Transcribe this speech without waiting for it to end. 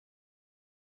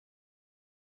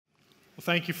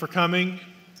Well, thank you for coming,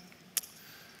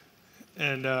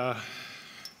 and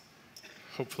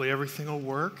hopefully everything will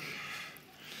work,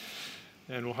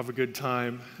 and we'll have a good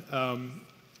time. I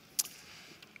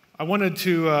wanted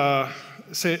to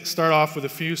start off with a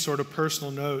few sort of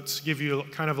personal notes, give you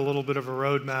kind of a little bit of a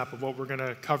roadmap of what we're going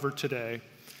to cover today,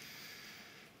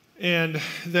 and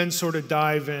then sort of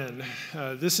dive in.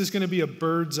 This is going to be a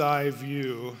bird's eye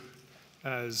view,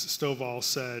 as Stovall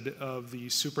said, of the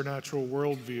supernatural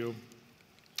worldview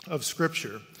of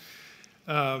Scripture.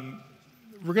 We're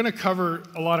going to cover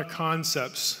a lot of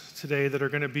concepts today that are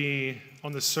going to be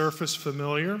on the surface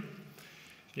familiar.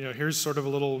 You know, here's sort of a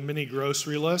little mini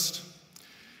grocery list.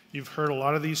 You've heard a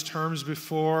lot of these terms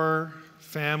before: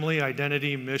 family,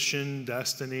 identity, mission,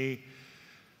 destiny,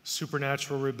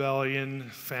 supernatural rebellion,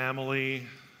 family,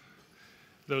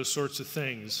 those sorts of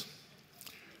things.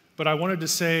 But I wanted to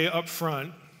say up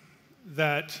front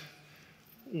that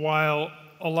while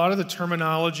a lot of the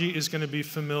terminology is going to be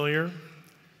familiar,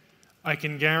 I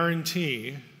can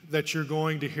guarantee that you're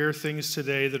going to hear things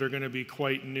today that are going to be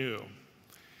quite new.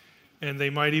 And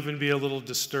they might even be a little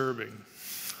disturbing.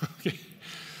 Okay.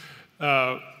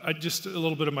 Just a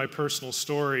little bit of my personal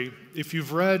story. If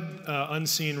you've read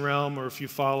Unseen Realm, or if you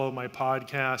follow my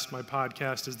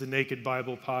podcast is the Naked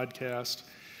Bible Podcast.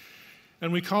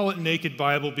 And we call it Naked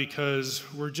Bible because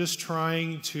we're just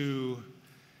trying to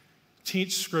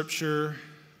teach Scripture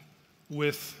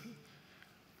with,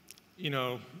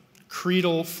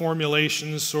 creedal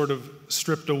formulations sort of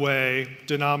stripped away,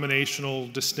 denominational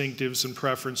distinctives and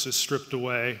preferences stripped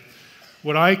away.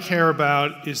 What I care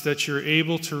about is that you're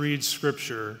able to read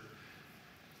Scripture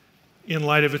in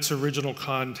light of its original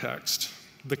context,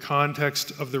 the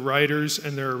context of the writers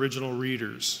and their original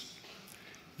readers.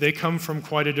 They come from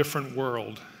quite a different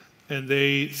world, and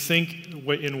they think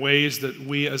in ways that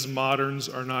we as moderns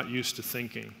are not used to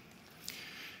thinking.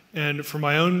 And for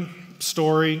my own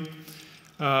story,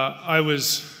 I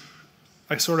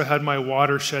sort of had my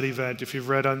watershed event. If you've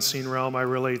read Unseen Realm, I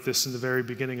relate this in the very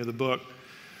beginning of the book,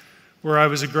 where I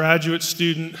was a graduate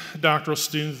student, doctoral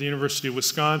student at the University of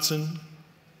Wisconsin.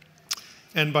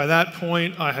 And by that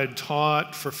point, I had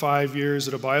taught for 5 years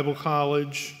at a Bible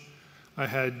college. I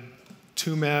had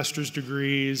 2 master's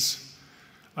degrees.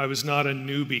 I was not a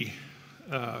newbie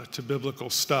to biblical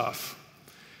stuff.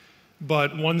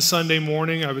 But one Sunday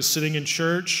morning, I was sitting in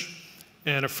church,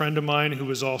 and a friend of mine who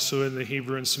was also in the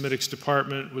Hebrew and Semitics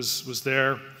department was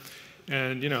there.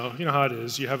 And you know how it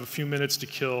is. You have a few minutes to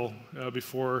kill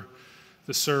before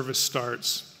the service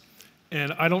starts.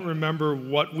 And I don't remember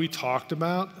what we talked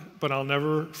about, but I'll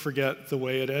never forget the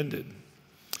way it ended.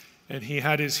 And he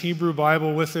had his Hebrew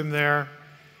Bible with him there,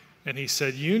 and he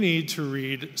said, "You need to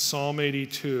read Psalm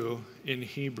 82 in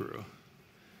Hebrew."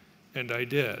 And I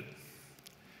did.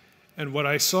 And what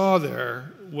I saw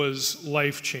there was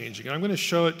life-changing. I'm going to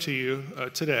show it to you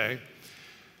today.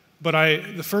 But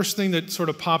the first thing that sort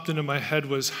of popped into my head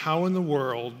was, how in the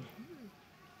world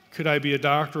could I be a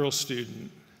doctoral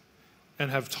student and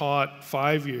have taught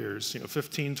 5 years,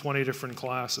 15, 20 different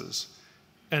classes,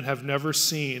 and have never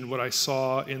seen what I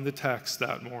saw in the text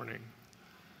that morning?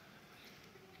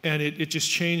 And it just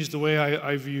changed the way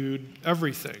I viewed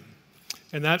everything.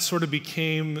 And that sort of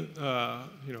became,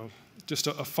 just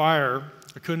a fire.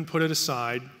 I couldn't put it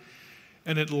aside.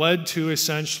 And it led to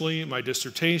essentially my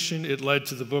dissertation. It led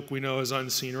to the book we know as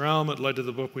Unseen Realm. It led to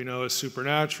the book we know as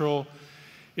Supernatural.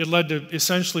 It led to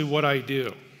essentially what I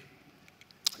do.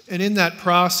 And in that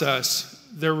process,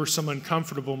 there were some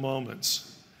uncomfortable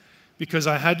moments because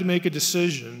I had to make a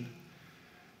decision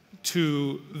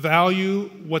to value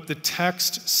what the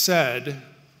text said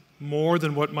more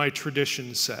than what my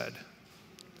tradition said.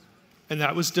 And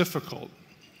that was difficult.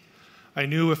 I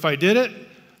knew if I did it,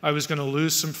 I was going to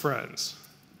lose some friends.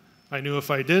 I knew if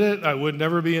I did it, I would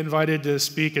never be invited to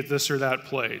speak at this or that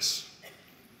place.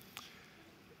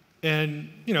 And,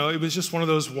 it was just one of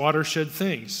those watershed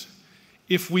things.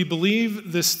 If we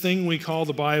believe this thing we call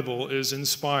the Bible is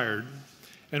inspired,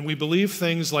 and we believe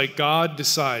things like God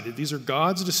decided, these are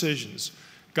God's decisions,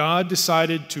 God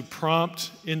decided to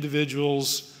prompt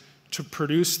individuals to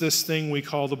produce this thing we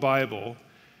call the Bible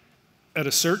at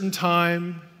a certain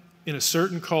time, in a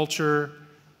certain culture,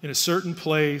 in a certain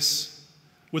place,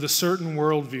 with a certain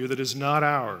worldview that is not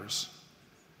ours,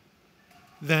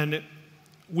 then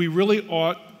we really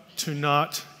ought to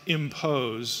not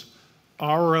impose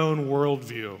our own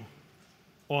worldview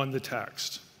on the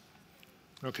text.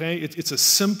 Okay? It's a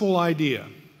simple idea.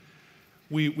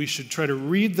 We should try to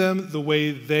read them the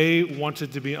way they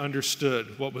wanted to be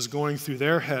understood, what was going through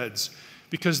their heads,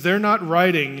 because they're not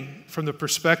writing from the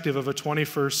perspective of a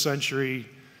 21st century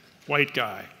white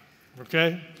guy,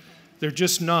 okay? They're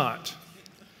just not.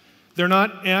 They're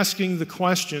not asking the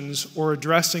questions or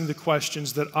addressing the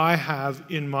questions that I have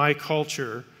in my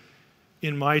culture,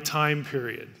 in my time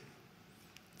period.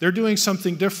 They're doing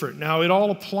something different. Now, it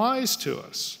all applies to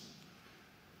us.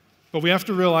 But we have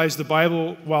to realize the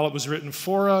Bible, while it was written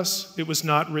for us, it was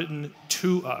not written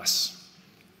to us.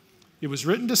 It was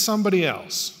written to somebody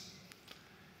else.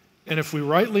 And if we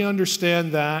rightly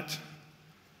understand that,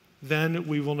 then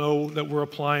we will know that we're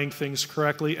applying things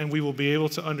correctly, and we will be able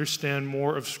to understand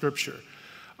more of Scripture.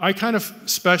 I kind of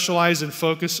specialize and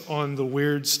focus on the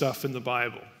weird stuff in the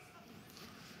Bible.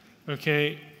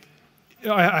 Okay?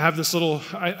 I have this little,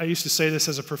 I used to say this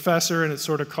as a professor, and it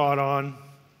sort of caught on.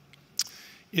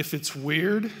 If it's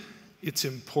weird, it's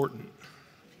important.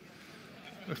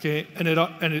 Okay? And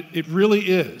it really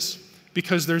is,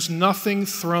 because there's nothing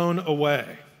thrown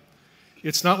away.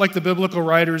 It's not like the biblical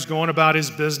writer's going about his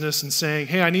business and saying,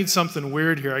 hey, I need something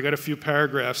weird here. I got a few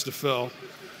paragraphs to fill.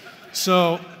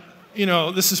 So,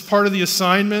 this is part of the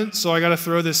assignment, so I got to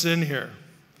throw this in here.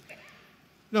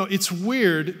 No, it's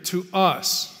weird to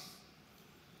us.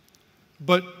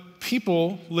 But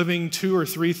people living 2,000 or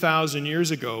 3,000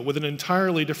 years ago with an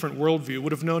entirely different worldview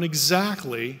would have known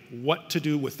exactly what to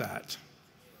do with that.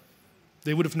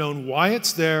 They would have known why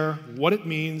it's there, what it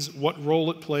means, what role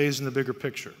it plays in the bigger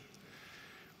picture.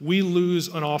 We lose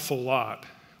an awful lot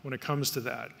when it comes to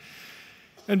that.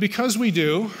 And because we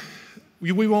do,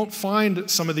 we won't find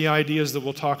some of the ideas that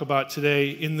we'll talk about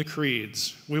today in the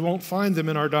creeds. We won't find them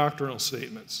in our doctrinal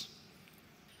statements.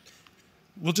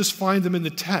 We'll just find them in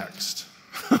the text.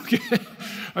 Okay?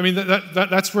 I mean,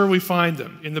 that's where we find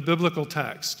them, in the biblical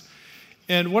text.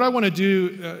 And what I want to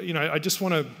do, I just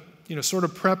want to, sort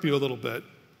of prep you a little bit.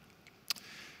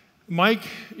 Mike,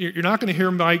 you're not going to hear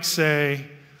Mike say,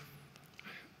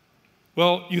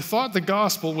 well, you thought the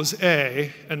gospel was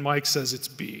A, and Mike says it's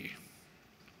B.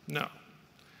 No.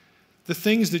 The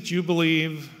things that you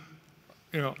believe,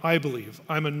 I believe.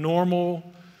 I'm a normal,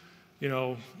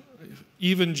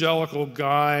 evangelical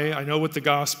guy. I know what the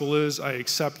gospel is. I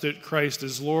accept it. Christ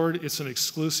is Lord. It's an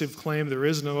exclusive claim. There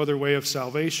is no other way of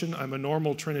salvation. I'm a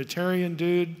normal Trinitarian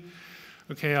dude.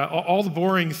 Okay, all the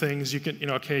boring things you can,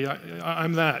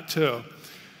 I'm that too.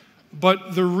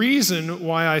 But the reason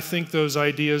why I think those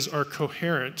ideas are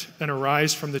coherent and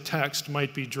arise from the text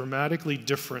might be dramatically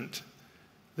different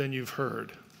than you've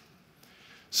heard.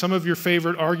 Some of your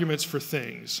favorite arguments for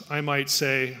things, I might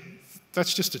say,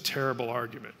 that's just a terrible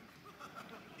argument.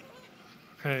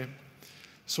 Okay?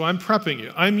 So I'm prepping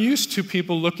you. I'm used to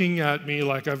people looking at me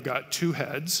like I've got two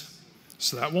heads,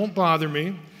 so that won't bother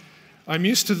me. I'm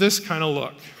used to this kind of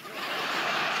look.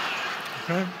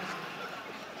 Okay?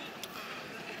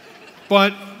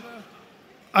 But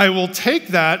I will take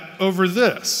that over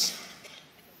this.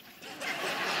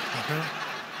 Okay?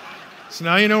 So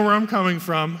now you know where I'm coming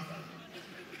from.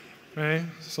 Okay?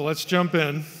 So let's jump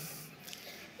in.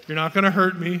 You're not going to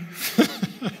hurt me.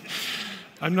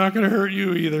 I'm not going to hurt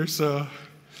you either. So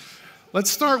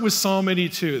let's start with Psalm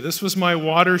 82. This was my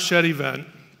watershed event.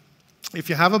 If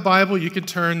you have a Bible, you can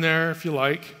turn there if you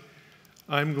like.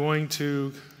 I'm going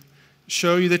to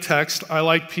show you the text. I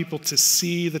like people to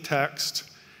see the text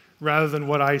rather than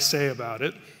what I say about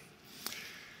it.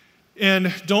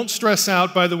 And don't stress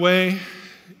out, by the way.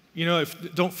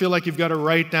 Don't feel like you've got to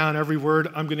write down every word.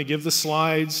 I'm going to give the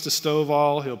slides to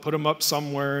Stovall. He'll put them up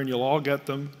somewhere, and you'll all get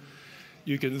them.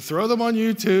 You can throw them on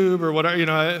YouTube or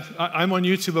whatever. I'm on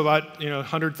YouTube about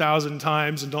 100,000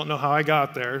 times and don't know how I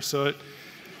got there. So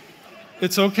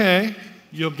it's okay.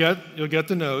 You'll get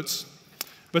the notes.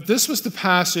 But this was the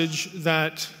passage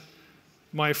that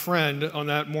my friend on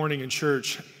that morning in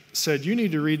church said, you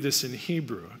need to read this in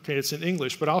Hebrew. Okay, it's in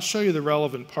English, but I'll show you the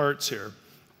relevant parts here.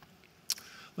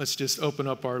 Let's just open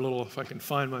up our little, if I can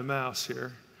find my mouse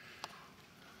here.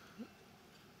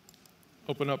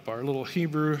 Open up our little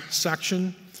Hebrew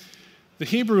section. The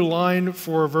Hebrew line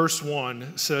for verse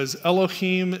 1 says,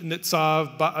 Elohim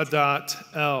nitzav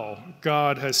ba'adat el.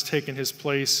 God has taken his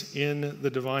place in the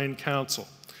divine council.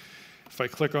 If I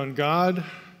click on God, I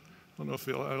don't know if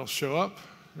it'll show up.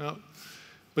 No.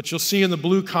 But you'll see in the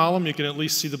blue column, you can at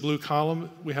least see the blue column,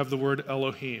 we have the word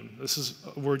Elohim. This is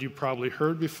a word you've probably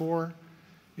heard before.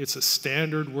 It's a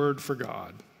standard word for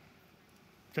God.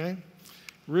 Okay?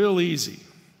 Real easy.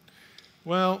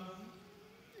 Well,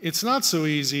 it's not so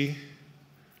easy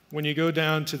when you go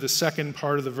down to the second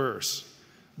part of the verse.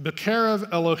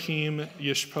 Bekerev Elohim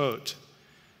yishpot.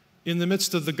 In the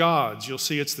midst of the gods, you'll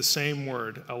see it's the same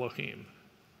word, Elohim.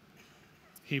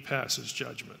 He passes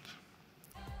judgment.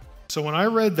 So when I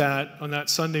read that on that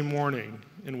Sunday morning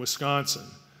in Wisconsin,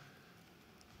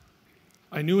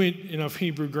 I knew enough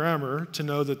Hebrew grammar to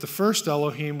know that the first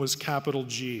Elohim was capital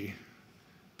G,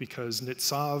 because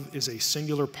nitzav is a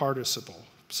singular participle.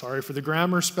 Sorry for the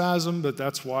grammar spasm, but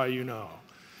that's why you know.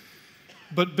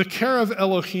 But B'kerev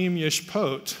Elohim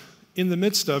Yishpot, in the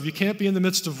midst of, you can't be in the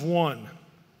midst of one.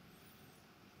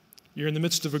 You're in the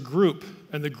midst of a group,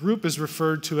 and the group is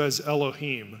referred to as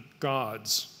Elohim,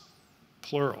 gods,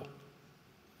 plural.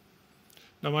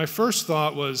 Now, my first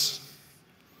thought was,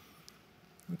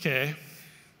 okay,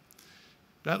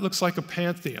 that looks like a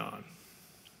pantheon.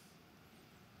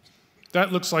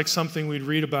 That looks like something we'd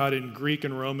read about in Greek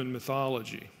and Roman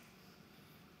mythology.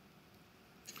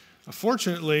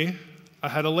 Fortunately, I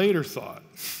had a later thought,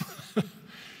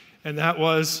 and that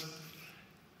was,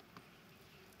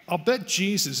 I'll bet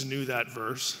Jesus knew that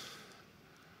verse.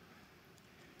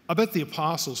 I bet the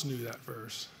apostles knew that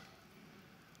verse.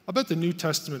 I bet the New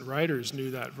Testament writers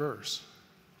knew that verse.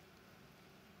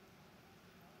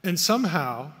 And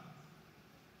somehow,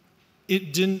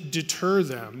 it didn't deter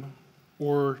them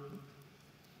or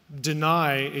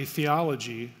deny a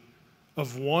theology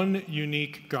of one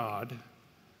unique God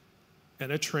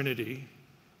and a Trinity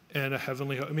and a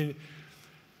heavenly host. I mean,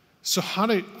 so how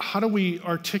do we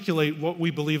articulate what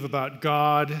we believe about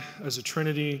God as a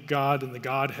Trinity, God and the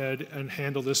Godhead, and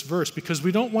handle this verse? Because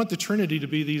we don't want the Trinity to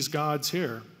be these gods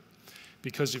here.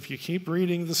 Because if you keep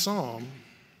reading the psalm,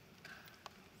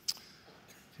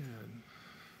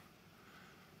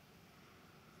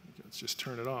 let's just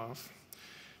turn it off.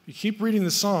 You keep reading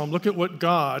the psalm, look at what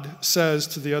God says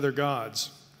to the other gods.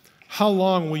 How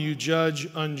long will you judge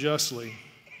unjustly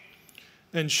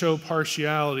and show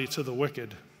partiality to the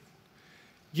wicked?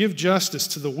 Give justice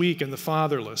to the weak and the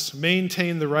fatherless.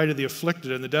 Maintain the right of the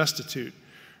afflicted and the destitute.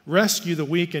 Rescue the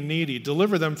weak and needy.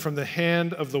 Deliver them from the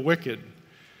hand of the wicked.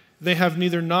 They have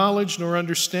neither knowledge nor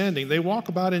understanding. They walk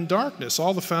about in darkness.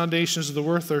 All the foundations of the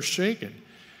earth are shaken.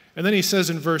 And then he says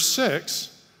in verse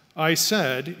 6, I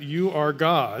said, you are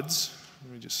gods.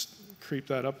 Let me just creep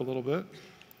that up a little bit.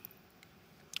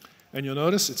 And you'll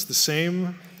notice it's the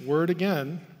same word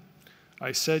again.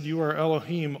 I said, you are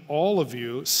Elohim, all of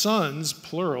you, sons,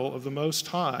 plural, of the Most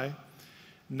High.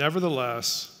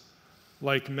 Nevertheless,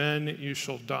 like men, you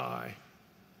shall die.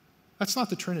 That's not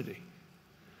the Trinity.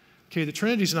 Okay, the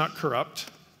Trinity's not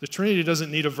corrupt. The Trinity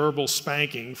doesn't need a verbal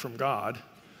spanking from God.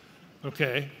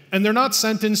 Okay, and they're not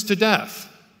sentenced to death.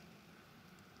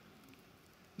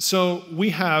 So we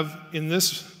have in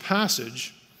this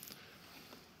passage,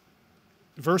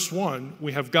 verse 1,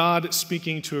 we have God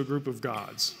speaking to a group of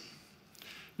gods.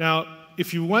 Now,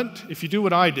 if you do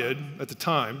what I did at the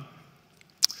time,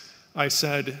 I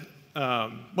said,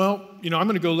 I'm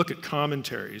going to go look at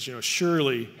commentaries.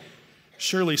 Surely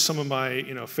some of my,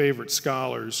 favorite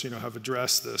scholars, have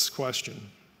addressed this question.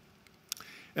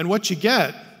 And what you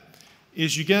get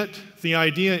is you get the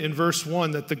idea in verse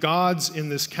 1 that the gods in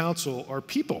this council are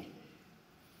people.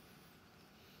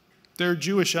 They're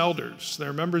Jewish elders.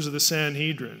 They're members of the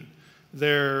Sanhedrin.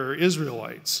 They're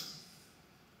Israelites.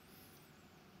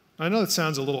 I know that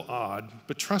sounds a little odd,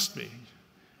 but trust me.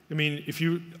 I mean,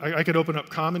 I could open up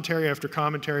commentary after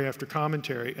commentary after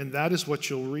commentary, and that is what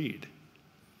you'll read.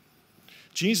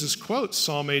 Jesus quotes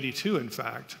Psalm 82, in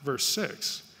fact, verse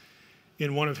 6,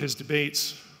 in one of his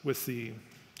debates with the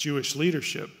Jewish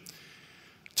leadership,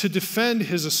 to defend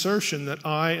his assertion that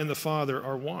I and the Father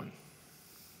are one.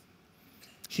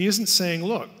 He isn't saying,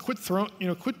 look,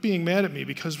 quit being mad at me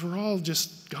because we're all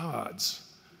just gods.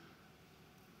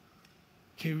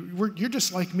 Okay, you're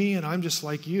just like me and I'm just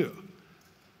like you.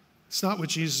 It's not what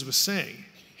Jesus was saying.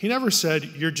 He never said,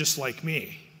 you're just like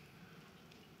me.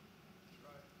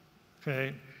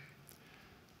 Okay?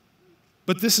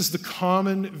 But this is the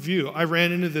common view. I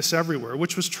ran into this everywhere,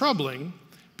 which was troubling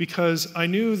because I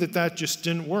knew that just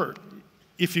didn't work.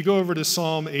 If you go over to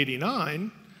Psalm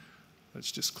 89,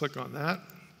 let's just click on that.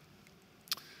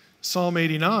 Psalm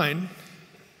 89,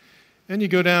 and you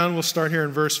go down, we'll start here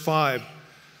in verse 5.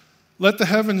 Let the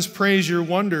heavens praise your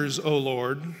wonders, O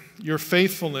Lord, your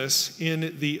faithfulness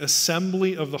in the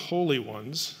assembly of the holy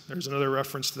ones. There's another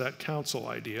reference to that council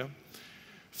idea.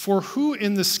 For who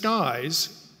in the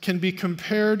skies can be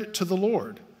compared to the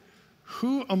Lord?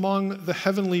 Who among the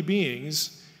heavenly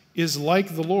beings is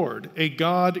like the Lord, a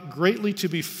God greatly to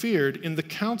be feared in the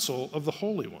council of the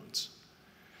holy ones?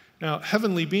 Now,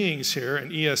 heavenly beings here,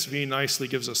 and ESV nicely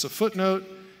gives us a footnote.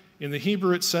 In the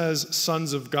Hebrew it says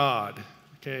sons of God.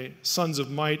 Okay, sons of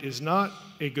might is not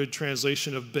a good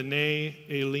translation of B'nai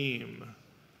Elim,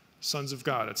 sons of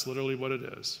God. That's literally what it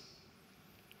is.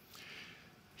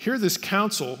 Here, this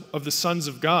council of the sons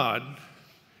of God,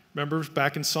 remember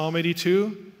back in Psalm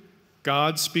 82,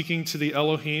 God speaking to the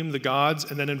Elohim, the gods,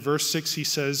 and then in verse 6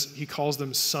 he calls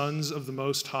them sons of the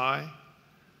Most High.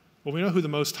 Well, we know who the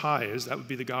Most High is. That would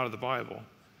be the God of the Bible.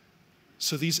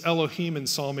 So these Elohim in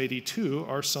Psalm 82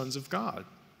 are sons of God,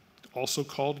 also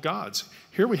called gods.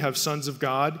 Here we have sons of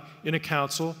God in a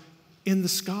council in the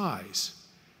skies,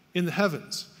 in the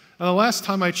heavens. Now, the last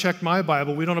time I checked my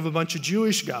Bible, we don't have a bunch of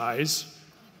Jewish guys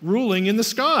ruling in the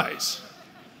skies.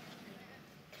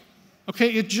 Okay,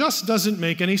 it just doesn't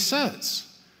make any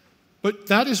sense. But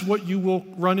that is what you will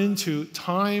run into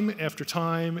time after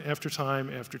time after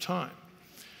time after time.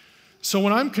 So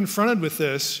when I'm confronted with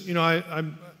this,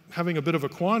 I'm having a bit of a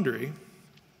quandary.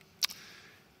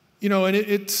 And I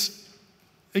didn't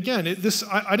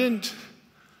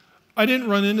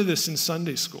run into this in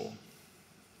Sunday school.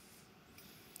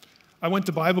 I went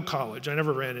to Bible college. I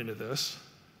never ran into this.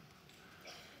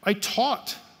 I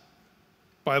taught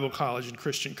Bible college and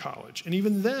Christian college. And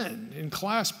even then, in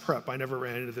class prep, I never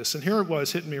ran into this. And here it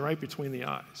was, hitting me right between the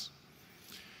eyes.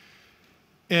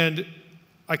 And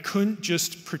I couldn't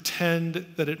just pretend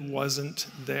that it wasn't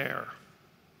there.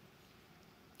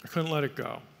 I couldn't let it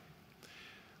go.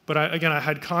 But I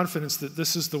had confidence that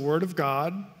this is the Word of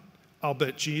God. I'll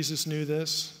bet Jesus knew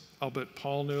this. I'll bet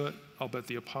Paul knew it. I'll bet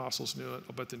the apostles knew it.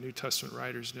 I'll bet the New Testament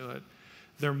writers knew it.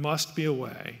 There must be a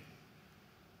way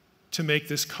to make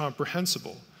this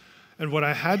comprehensible. And what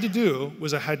I had to do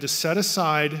was I had to set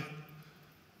aside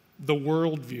the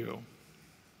worldview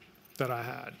that I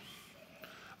had.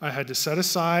 I had to set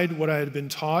aside what I had been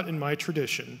taught in my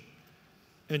tradition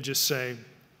and just say,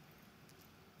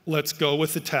 let's go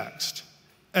with the text.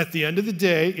 At the end of the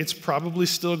day, it's probably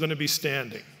still going to be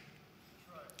standing.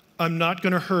 I'm not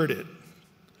going to hurt it.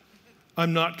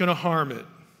 I'm not going to harm it.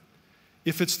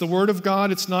 If it's the Word of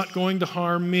God, it's not going to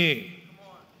harm me.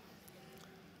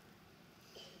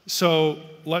 So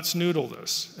let's noodle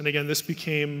this. And again, this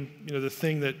became, the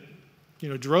thing that,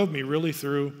 drove me really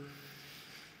through,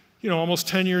 almost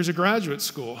 10 years of graduate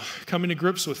school, coming to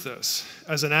grips with this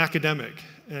as an academic.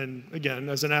 And again,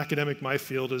 as an academic, my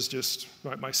field is just,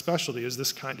 my specialty is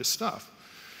this kind of stuff.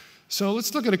 So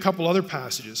let's look at a couple other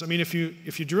passages. I mean, if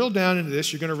you drill down into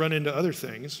this, you're going to run into other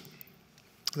things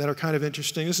that are kind of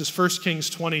interesting. This is 1 Kings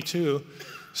 22,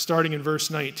 starting in verse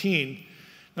 19.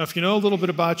 Now, if you know a little bit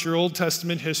about your Old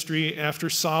Testament history, after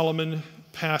Solomon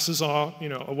passes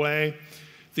away,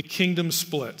 the kingdom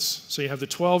splits. So you have the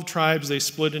 12 tribes, they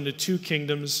split into 2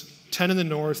 kingdoms, 10 in the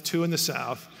north, 2 in the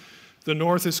south. The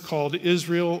north is called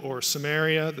Israel or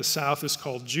Samaria, the south is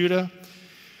called Judah.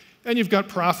 And you've got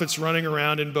prophets running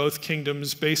around in both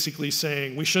kingdoms basically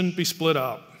saying, we shouldn't be split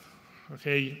up,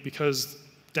 okay, because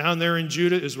down there in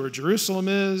Judah is where Jerusalem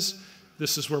is.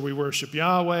 This is where we worship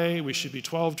Yahweh. We should be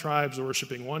 12 tribes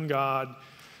worshiping one God.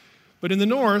 But in the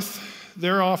north,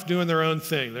 they're off doing their own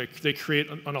thing. They create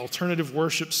an alternative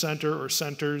worship center or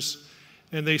centers,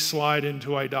 and they slide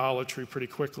into idolatry pretty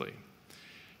quickly.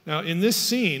 Now, in this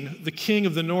scene, the king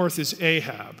of the north is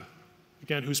Ahab,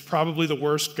 again, who's probably the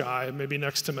worst guy, maybe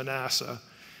next to Manasseh,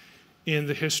 in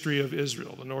the history of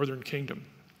Israel, the northern kingdom.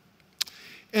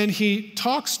 And he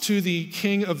talks to the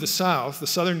king of the south, the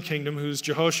southern kingdom, who's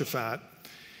Jehoshaphat,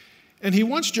 and he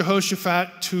wants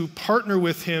Jehoshaphat to partner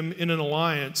with him in an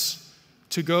alliance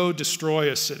to go destroy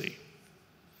a city.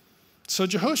 So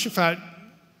Jehoshaphat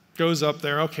goes up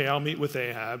there, okay, I'll meet with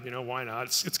Ahab, why not?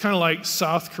 It's kind of like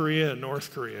South Korea and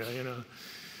North Korea,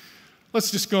 Let's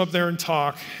just go up there and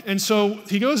talk. And so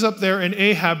he goes up there, and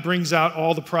Ahab brings out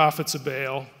all the prophets of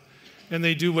Baal, and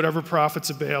they do whatever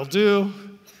prophets of Baal do.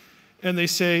 And they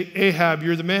say, Ahab,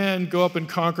 you're the man, go up and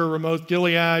conquer Ramoth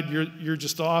Gilead, you're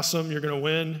just awesome, you're going to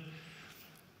win.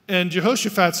 And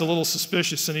Jehoshaphat's a little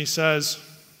suspicious, and he says,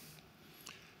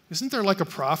 isn't there like a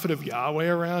prophet of Yahweh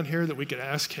around here that we could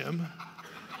ask him?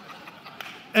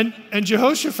 And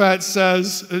Jehoshaphat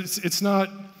says, it's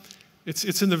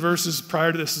in the verses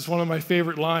prior to this, it's one of my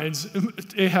favorite lines.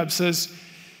 Ahab says,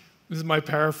 this is my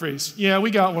paraphrase, yeah, we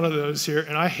got one of those here,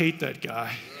 and I hate that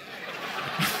guy.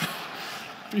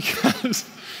 Because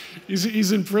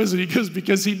he's in prison.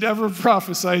 Because he never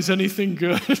prophesies anything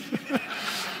good.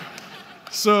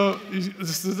 So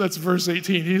that's verse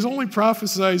 18. He's only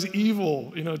prophesies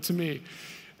evil, to me.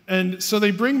 And so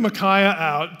they bring Micaiah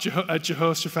out at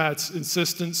Jehoshaphat's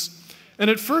insistence. And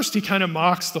at first he kind of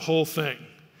mocks the whole thing.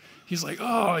 He's like,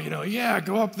 oh, yeah,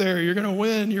 go up there. You're going to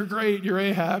win. You're great. You're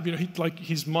Ahab.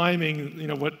 He's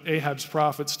miming, what Ahab's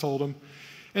prophets told him.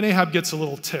 And Ahab gets a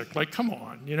little ticked, like, come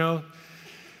on,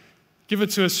 give it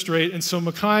to us straight. And so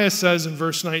Micaiah says in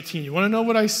verse 19, you want to know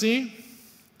what I see?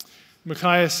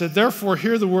 Micaiah said, therefore,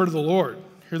 hear the word of the Lord.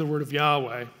 Hear the word of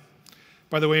Yahweh.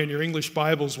 By the way, in your English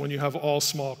Bibles, when you have all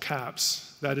small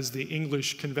caps, that is the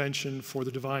English convention for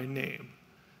the divine name,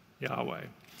 Yahweh.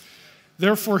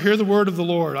 Therefore, hear the word of the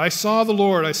Lord. I saw the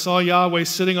Lord, I saw Yahweh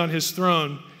sitting on his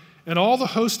throne, and all the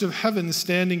host of heaven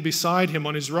standing beside him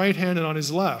on his right hand and on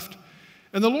his left.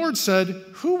 And the Lord said,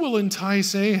 who will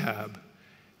entice Ahab,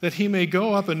 that he may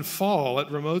go up and fall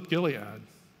at Ramoth Gilead?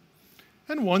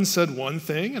 And one said one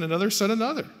thing, and another said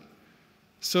another.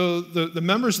 So the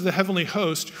members of the heavenly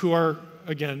host, who are,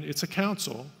 again, it's a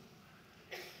council,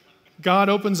 God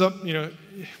opens up,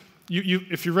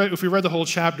 if we read the whole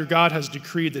chapter, God has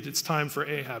decreed that it's time for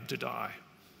Ahab to die.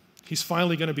 He's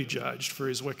finally going to be judged for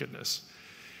his wickedness.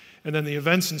 And then the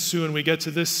events ensue, and we get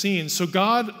to this scene. So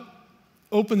God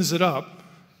opens it up,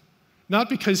 not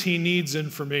because he needs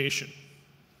information.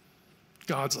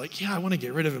 God's like, yeah, I want to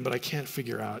get rid of him, but I can't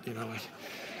figure out,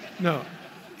 No,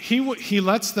 he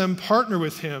lets them partner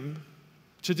with him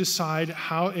to decide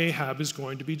how Ahab is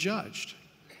going to be judged.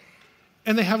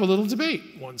 And they have a little debate.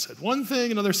 One said one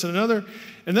thing, another said another.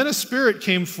 And then a spirit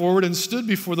came forward and stood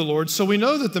before the Lord. So we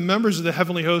know that the members of the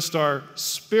heavenly host are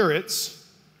spirits.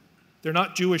 They're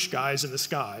not Jewish guys in the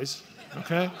skies,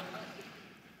 okay?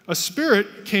 A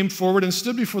spirit came forward and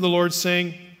stood before the Lord,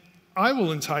 saying, I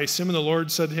will entice him. And the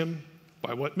Lord said to him,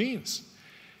 by what means?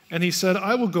 And he said,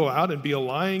 I will go out and be a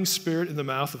lying spirit in the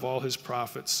mouth of all his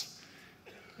prophets.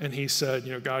 And he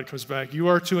said, God comes back, you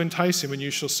are to entice him and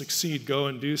you shall succeed. Go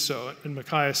and do so. And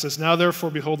Micaiah says, now therefore,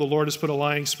 behold, the Lord has put a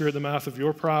lying spirit in the mouth of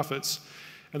your prophets,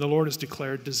 and the Lord has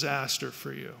declared disaster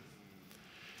for you.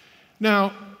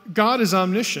 Now, God is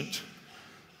omniscient.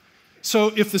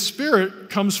 So if the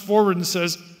spirit comes forward and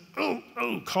says,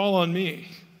 oh, call on me,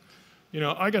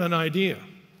 I got an idea.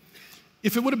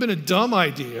 If it would have been a dumb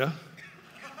idea,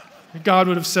 God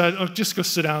would have said, oh, just go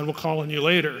sit down, we'll call on you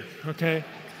later, okay?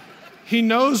 He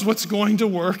knows what's going to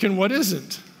work and what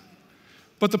isn't.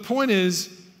 But the point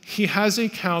is, he has a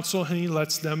council and he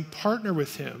lets them partner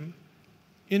with him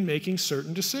in making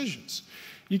certain decisions.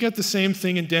 You get the same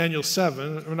thing in Daniel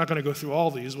 7. We're not going to go through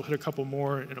all these. We'll hit a couple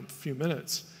more in a few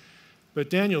minutes. But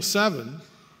Daniel 7,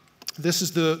 this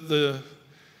is the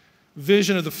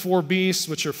vision of the four beasts,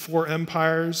 which are four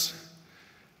empires.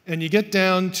 And you get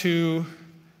down to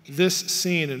this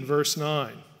scene in verse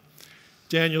 9.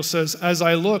 Daniel says, as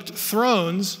I looked,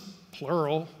 thrones,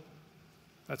 plural,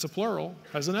 that's a plural,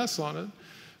 has an S on it.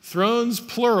 Thrones,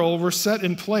 plural, were set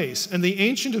in place, and the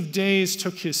Ancient of Days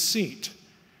took his seat.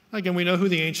 Again, we know who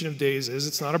the Ancient of Days is.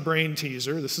 It's not a brain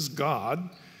teaser. This is God.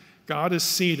 God is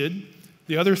seated.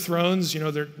 The other thrones,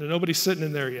 nobody's sitting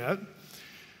in there yet.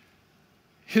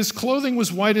 His clothing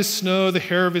was white as snow, the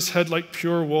hair of his head like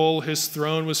pure wool. His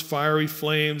throne was fiery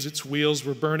flames, its wheels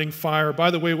were burning fire.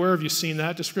 By the way, where have you seen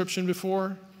that description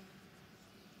before?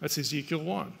 That's Ezekiel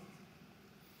 1.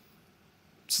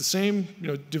 It's the same,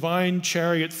 divine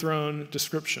chariot throne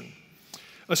description.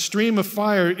 A stream of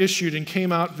fire issued and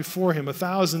came out before him.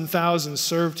 1,000,000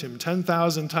 served him.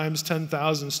 10,000 times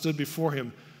 10,000 stood before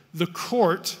him. The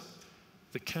court,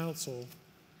 the council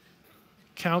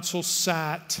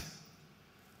sat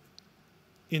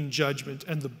in judgment,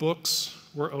 and the books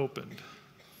were opened.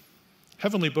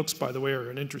 Heavenly books, by the way, are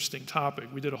an interesting topic.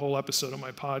 We did a whole episode on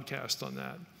my podcast on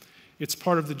that. It's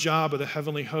part of the job of the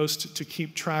heavenly host to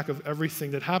keep track of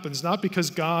everything that happens, not because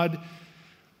God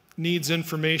needs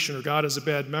information or God has a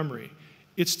bad memory.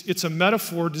 It's a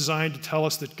metaphor designed to tell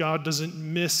us that God doesn't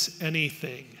miss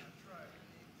anything.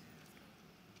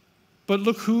 But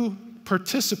look who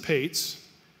participates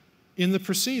in the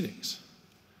proceedings.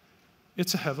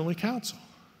 It's a heavenly council.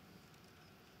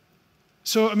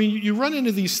 So, you run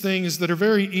into these things that are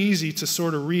very easy to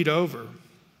sort of read over.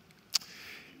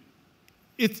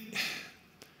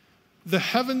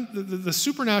 The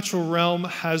supernatural realm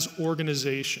has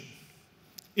organization.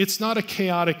 It's not a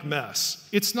chaotic mess.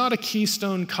 It's not a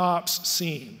Keystone Cops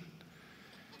scene.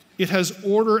 It has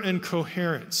order and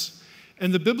coherence.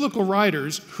 And the biblical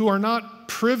writers, who are not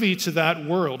privy to that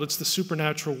world, it's the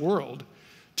supernatural world,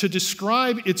 to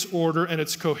describe its order and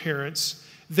its coherence,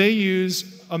 they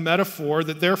use a metaphor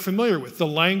that they're familiar with, the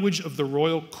language of the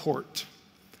royal court.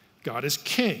 God is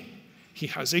king. He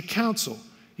has a council.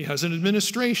 He has an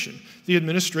administration. The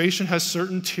administration has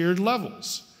certain tiered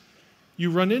levels.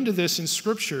 You run into this in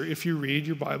Scripture if you read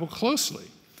your Bible closely.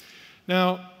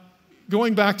 Now,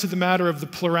 going back to the matter of the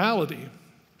plurality,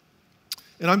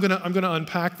 and I'm going to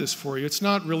unpack this for you. It's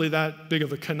not really that big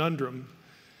of a conundrum,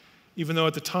 even though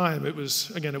at the time it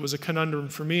was a conundrum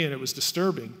for me and it was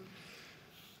disturbing.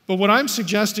 But what I'm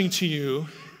suggesting to you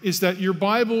is that your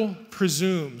Bible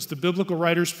presumes, the biblical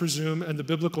writers presume, and the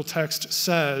biblical text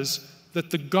says that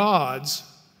the gods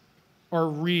are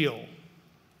real.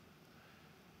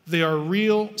 They are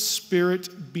real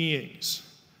spirit beings.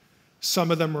 Some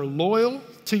of them are loyal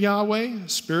to Yahweh,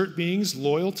 spirit beings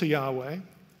loyal to Yahweh.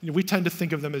 We tend to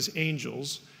think of them as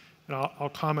angels, and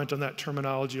I'll comment on that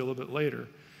terminology a little bit later.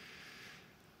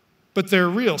 But they're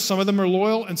real. Some of them are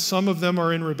loyal, and some of them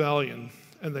are in rebellion,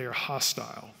 and they are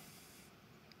hostile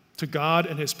to God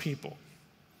and his people.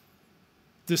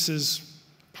 This is,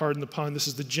 pardon the pun, this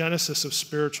is the genesis of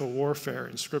spiritual warfare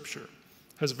in Scripture.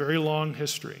 It has a very long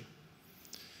history.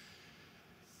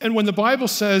 And when the Bible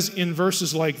says in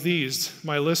verses like these,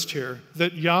 my list here,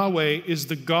 that Yahweh is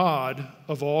the God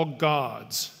of all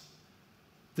gods,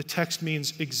 the text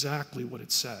means exactly what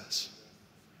it says.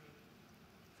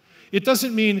 It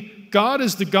doesn't mean God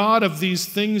is the God of these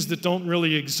things that don't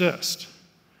really exist.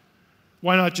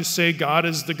 Why not just say God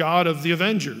is the God of the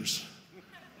Avengers,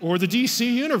 or the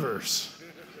DC Universe,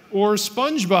 or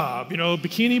SpongeBob,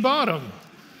 Bikini Bottom,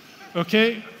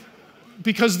 okay?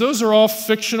 Because those are all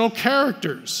fictional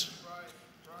characters.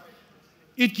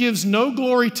 It gives no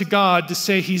glory to God to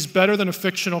say he's better than a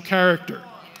fictional character.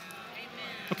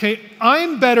 Okay,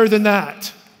 I'm better than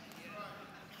that.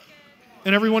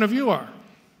 And every one of you are.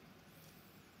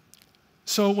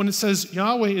 So when it says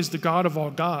Yahweh is the God of all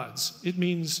gods, it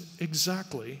means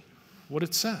exactly what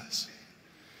it says.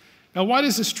 Now, why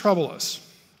does this trouble us?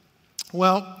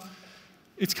 Well,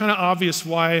 it's kind of obvious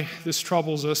why this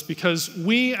troubles us, because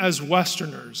we as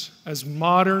Westerners, as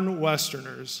modern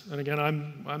Westerners, and again,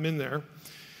 I'm in there,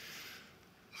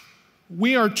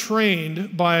 we are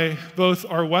trained by both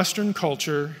our Western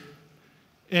culture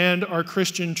and our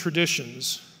Christian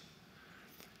traditions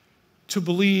to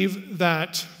believe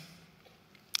that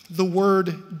the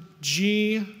word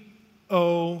G-O-D,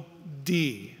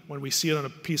 when we see it on a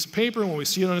piece of paper, when we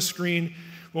see it on a screen,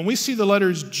 when we see the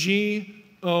letters G,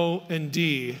 O, and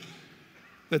D,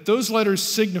 that those letters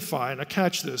signify, and I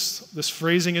catch this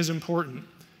phrasing is important.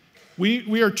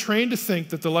 We are trained to think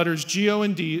that the letters G, O,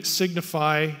 and D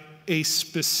signify a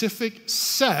specific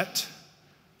set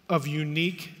of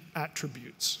unique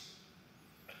attributes.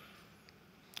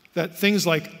 That things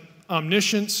like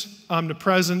omniscience,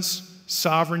 omnipresence,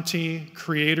 sovereignty,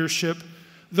 creatorship,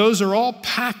 those are all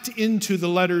packed into the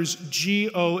letters G,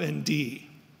 O, and D.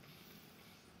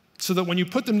 So that when you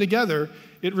put them together,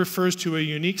 it refers to a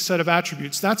unique set of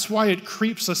attributes. That's why it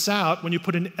creeps us out when you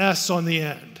put an S on the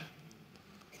end.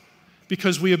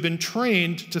 Because we have been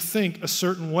trained to think a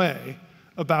certain way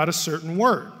about a certain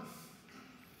word.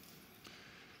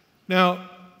 Now,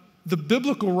 the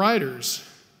biblical writers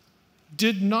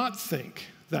did not think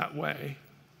that way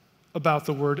about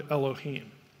the word Elohim.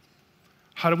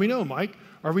 How do we know, Mike?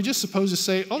 Are we just supposed to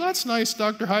say, oh, that's nice,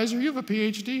 Dr. Heiser, you have a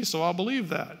PhD, so I'll believe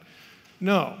that?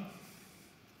 No.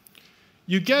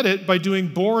 You get it by doing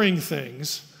boring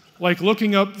things, like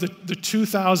looking up the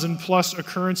 2,000 plus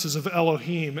occurrences of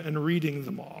Elohim and reading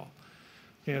them all.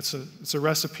 Yeah, it's a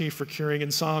recipe for curing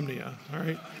insomnia, all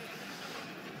right?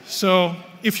 So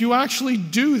if you actually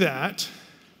do that,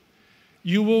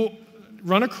 you will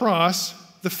run across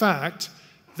the fact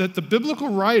that the biblical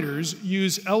writers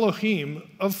use Elohim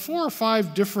of 4 or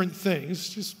 5 different things,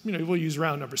 just, we'll use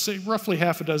round numbers, say roughly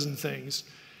half a dozen things,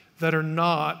 that are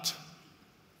not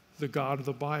the God of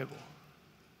the Bible.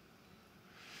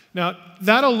 Now,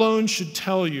 that alone should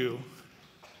tell you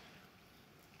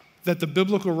that the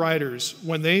biblical writers,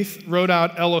 when they wrote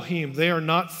out Elohim, they are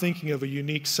not thinking of a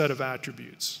unique set of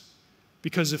attributes.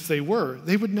 Because if they were,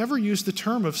 they would never use the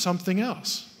term of something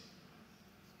else.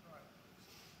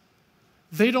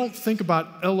 They don't think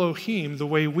about Elohim the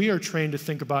way we are trained to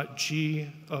think about G,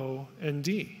 O, and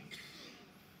D.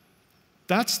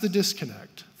 That's the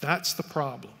disconnect. That's the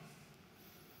problem.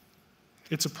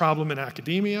 It's a problem in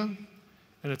academia,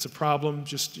 and it's a problem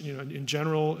just in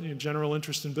general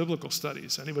interest in biblical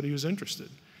studies, anybody who's interested.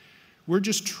 We're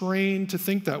just trained to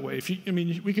think that way.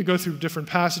 We could go through different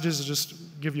passages and just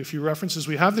give you a few references.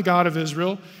 We have the God of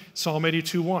Israel, Psalm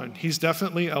 82:1. He's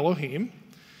definitely Elohim.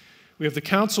 We have the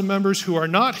council members who are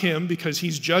not him because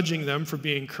he's judging them for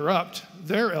being corrupt.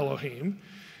 They're Elohim.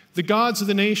 The gods of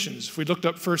the nations. If we looked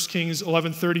up 1 Kings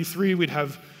 11:33, we'd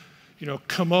have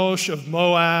Chemosh of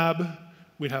Moab.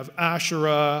 We'd have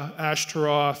Asherah,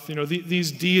 Ashtaroth,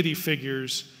 these deity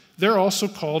figures. They're also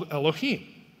called Elohim.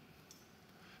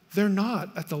 They're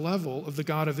not at the level of the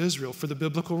God of Israel for the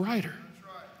biblical writer.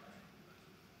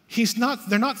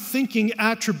 They're not thinking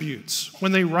attributes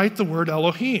when they write the word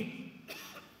Elohim.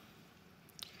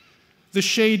 The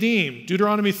Shadim,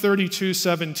 Deuteronomy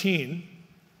 32:17.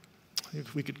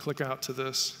 If we could click out to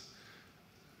this.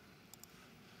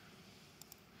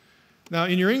 Now,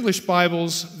 in your English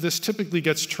Bibles, this typically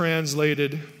gets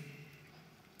translated.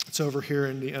 It's over here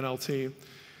in the NLT.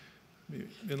 Let me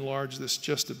enlarge this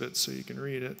just a bit so you can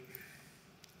read it.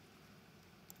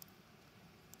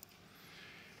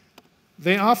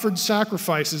 They offered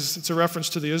sacrifices, it's a reference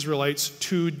to the Israelites,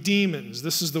 to demons.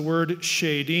 This is the word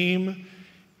shadim.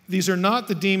 These are not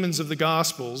the demons of the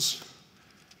Gospels.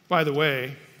 By the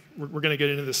way, we're going to get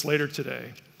into this later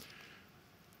today.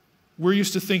 We're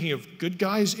used to thinking of good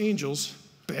guys, angels,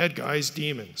 bad guys,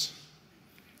 demons.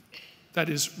 That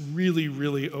is really,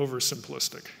 really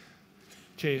oversimplistic.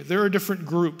 Okay, there are different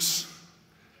groups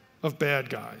of bad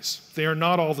guys. They are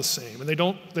not all the same, and they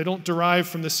don't derive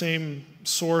from the same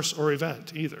source or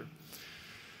event either.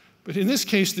 But in this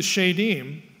case, the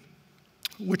Shadim,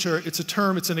 it's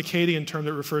an Akkadian term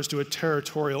that refers to a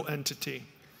territorial entity.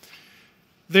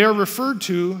 They are referred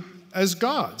to as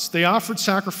gods. They offered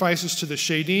sacrifices to the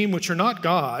Shadim, which are not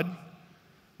God,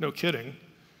 no kidding,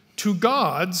 to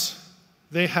gods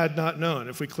they had not known.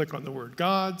 If we click on the word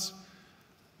gods,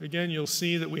 again, you'll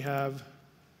see that we have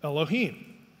Elohim.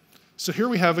 So here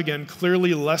we have, again,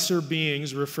 clearly lesser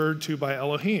beings referred to by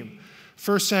Elohim.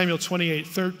 1 Samuel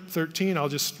 28:13, I'll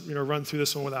just run through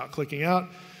this one without clicking out.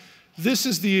 This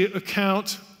is the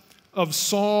account of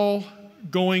Saul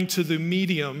going to the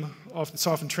medium, it's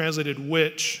often translated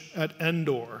witch, at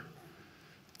Endor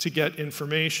to get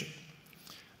information.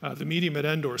 The medium at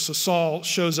Endor. So Saul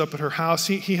shows up at her house.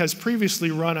 He has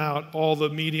previously run out all the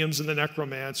mediums and the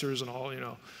necromancers and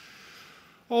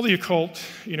all the occult,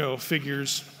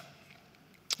 figures,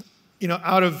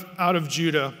 out of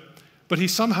Judah, but he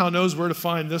somehow knows where to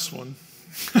find this one.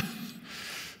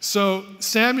 So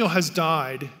Samuel has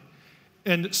died,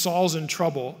 and Saul's in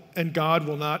trouble, and God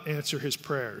will not answer his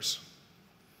prayers.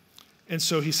 And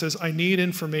so he says, I need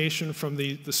information from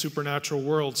the supernatural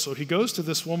world. So he goes to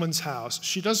this woman's house.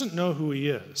 She doesn't know who he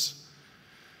is.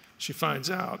 She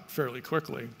finds out fairly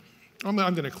quickly. I'm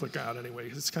going to click out anyway,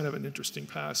 because it's kind of an interesting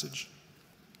passage.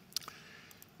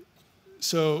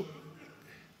 So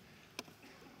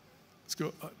let's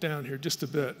go down here just a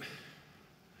bit.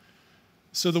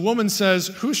 So the woman says,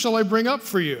 who shall I bring up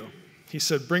for you? He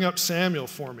said, bring up Samuel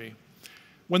for me.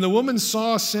 When the woman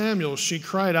saw Samuel, she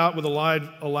cried out with a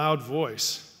loud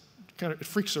voice. It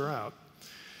freaks her out.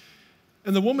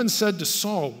 And the woman said to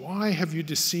Saul, why have you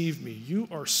deceived me? You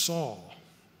are Saul.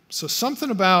 So something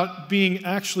about being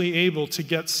actually able to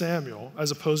get Samuel,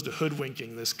 as opposed to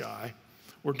hoodwinking this guy,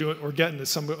 or getting to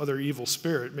some other evil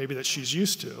spirit, maybe that she's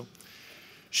used to.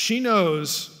 She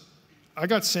knows, I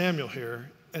got Samuel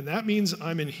here, and that means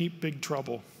I'm in heap big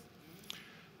trouble.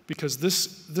 Because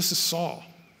this is Saul.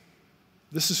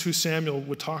 This is who Samuel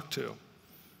would talk to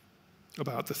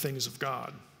about the things of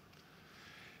God.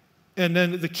 And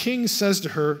then the king says to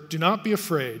her, do not be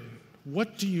afraid.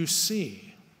 What do you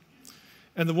see?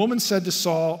 And the woman said to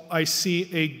Saul, I see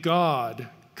a God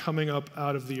coming up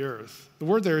out of the earth. The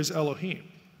word there is Elohim.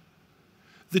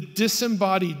 The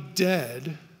disembodied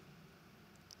dead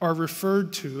are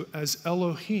referred to as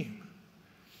Elohim.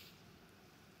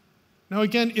 Now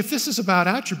again, if this is about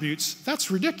attributes, that's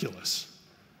ridiculous.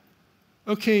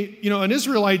 Okay, an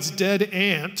Israelite's dead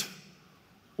aunt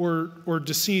or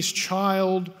deceased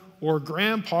child or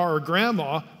grandpa or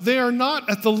grandma, they are not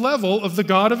at the level of the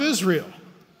God of Israel.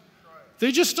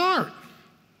 They just aren't.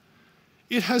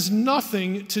 It has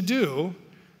nothing to do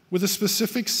with a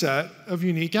specific set of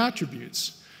unique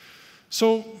attributes.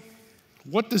 So,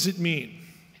 what does it mean?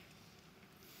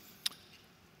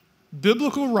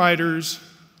 Biblical writers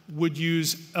would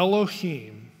use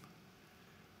Elohim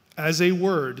as a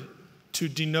word to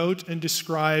denote and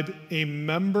describe a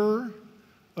member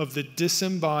of the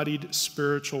disembodied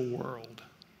spiritual world.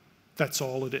 That's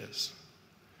all it is.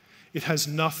 It has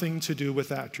nothing to do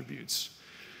with attributes.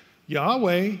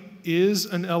 Yahweh is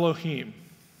an Elohim.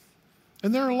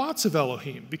 And there are lots of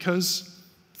Elohim because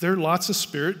there are lots of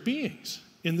spirit beings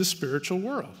in the spiritual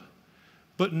world.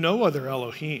 But no other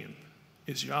Elohim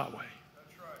is Yahweh.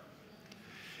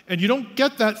 And you don't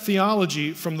get that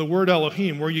theology from the word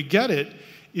Elohim. Where you get it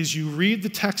is you read the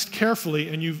text carefully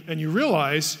and you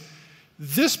realize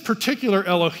this particular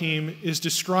Elohim is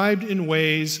described in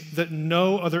ways that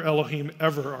no other Elohim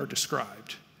ever are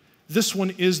described. This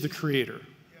one is the creator,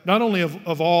 not only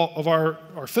of all of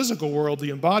our physical world, the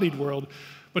embodied world,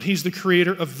 but he's the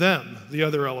creator of them, the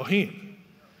other Elohim.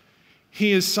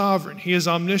 He is sovereign, he is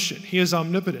omniscient, he is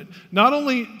omnipotent. Not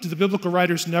only do the biblical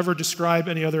writers never describe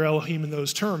any other Elohim in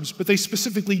those terms, but they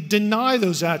specifically deny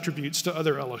those attributes to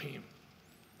other Elohim.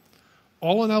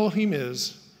 All an Elohim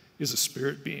is a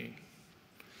spirit being.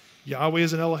 Yahweh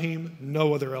is an Elohim,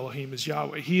 no other Elohim is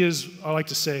Yahweh. He is, I like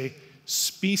to say,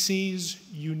 species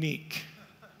unique.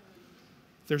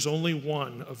 There's only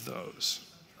one of those.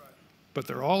 But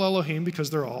they're all Elohim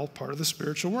because they're all part of the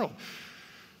spiritual world.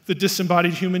 The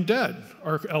disembodied human dead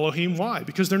are Elohim. Why?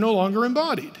 Because they're no longer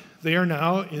embodied. They are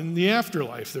now in the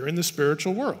afterlife. They're in the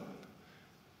spiritual world.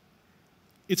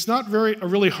 It's not a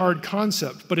really hard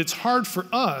concept, but it's hard for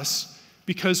us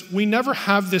because we never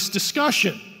have this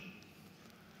discussion.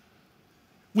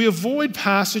 We avoid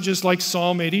passages like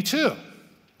Psalm 82,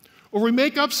 or we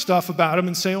make up stuff about them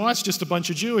and say, well, that's just a bunch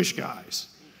of Jewish guys.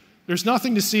 There's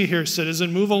nothing to see here,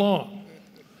 citizen, move along.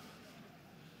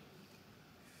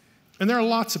 And there are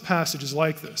lots of passages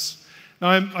like this.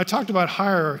 Now, I talked about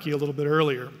hierarchy a little bit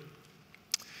earlier.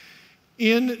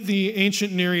 In the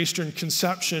ancient Near Eastern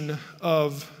conception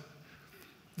of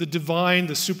the divine,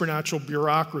 the supernatural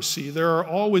bureaucracy, there are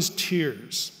always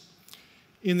tiers.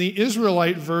 In the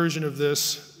Israelite version of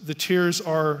this, the tiers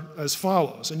are as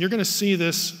follows. And you're going to see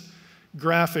this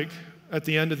graphic at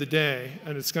the end of the day,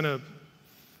 and it's going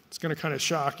to kind of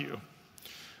shock you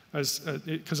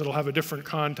because it'll have a different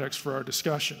context for our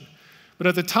discussion. But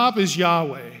at the top is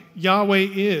Yahweh. Yahweh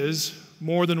is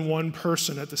more than one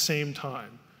person at the same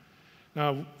time.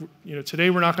 Now, today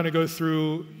we're not going to go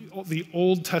through the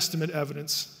Old Testament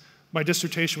evidence. My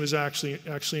dissertation was actually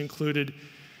included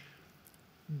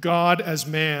God as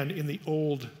man in the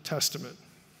Old Testament.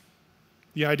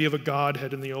 The idea of a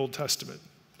Godhead in the Old Testament.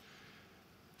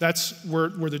 That's where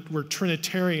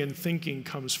Trinitarian thinking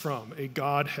comes from, a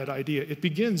Godhead idea. It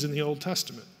begins in the Old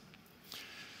Testament.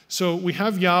 So we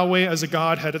have Yahweh as a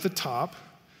Godhead at the top.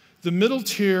 The middle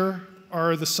tier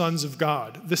are the sons of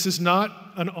God. This is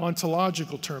not an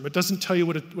ontological term. It doesn't tell you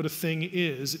what a thing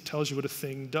is. It tells you what a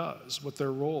thing does, what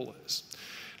their role is.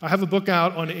 I have a book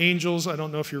out on angels. I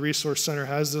don't know if your resource center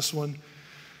has this one.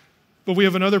 But we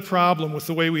have another problem with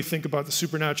the way we think about the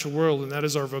supernatural world, and that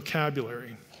is our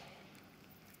vocabulary.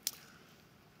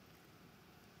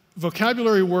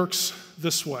 Vocabulary works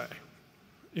this way.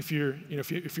 If you're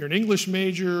an English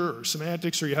major or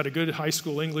semantics, or you had a good high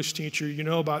school English teacher, you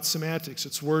know about semantics.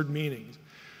 It's word meaning.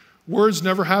 Words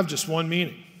never have just one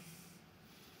meaning.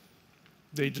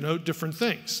 They denote different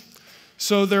things.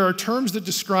 So there are terms that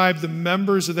describe the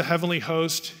members of the heavenly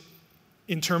host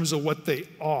in terms of what they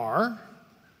are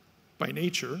by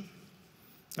nature.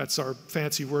 That's our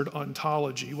fancy word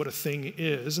ontology, what a thing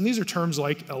is. And these are terms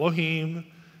like Elohim,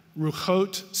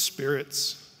 Ruchot,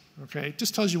 spirits. Okay, it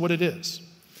just tells you what it is.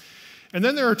 And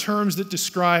then there are terms that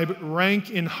describe rank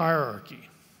in hierarchy.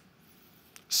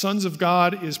 Sons of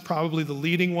God is probably the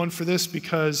leading one for this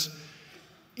because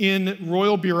in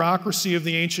royal bureaucracy of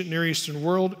the ancient Near Eastern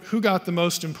world, who got the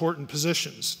most important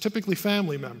positions? Typically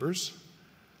family members.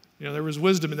 There was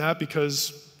wisdom in that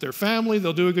because they're family,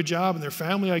 they'll do a good job, and their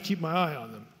family, I keep my eye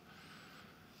on them.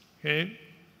 Okay?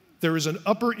 There was an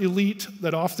upper elite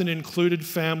that often included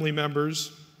family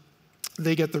members.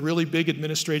 They get the really big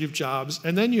administrative jobs.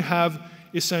 And then you have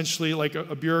essentially like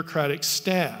a bureaucratic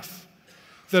staff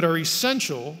that are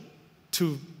essential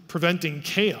to preventing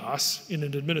chaos in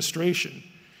an administration.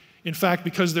 In fact,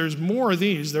 because there's more of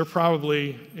these, they're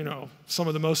probably, some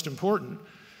of the most important.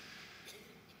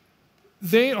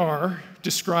 They are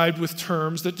described with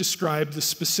terms that describe the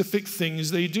specific things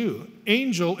they do.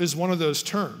 Angel is one of those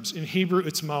terms. In Hebrew,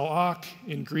 it's malach.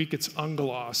 In Greek, it's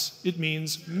angelos. It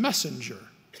means messenger.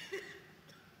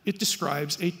 It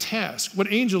describes a task.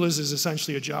 What angel is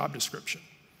essentially a job description.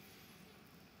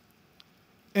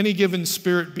 Any given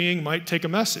spirit being might take a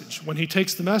message. When he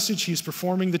takes the message, he's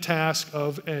performing the task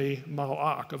of a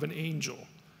malach, of an angel,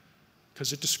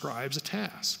 because it describes a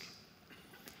task.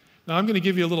 Now, I'm going to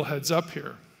give you a little heads up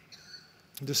here.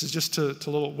 This is just to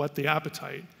little whet the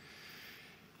appetite.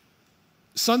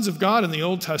 Sons of God in the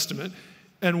Old Testament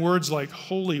and words like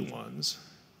holy ones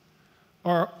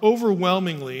are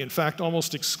overwhelmingly, in fact,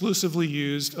 almost exclusively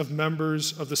used of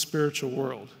members of the spiritual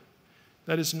world.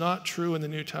 That is not true in the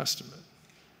New Testament.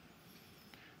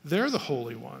 They're the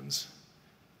holy ones,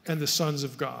 and the sons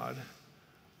of God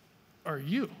are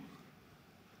you.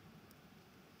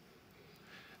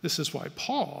 This is why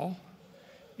Paul,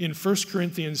 in 1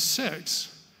 Corinthians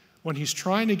 6, when he's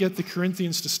trying to get the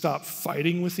Corinthians to stop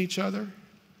fighting with each other,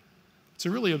 it's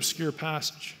a really obscure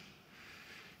passage.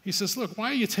 He says, look, why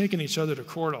are you taking each other to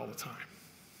court all the time?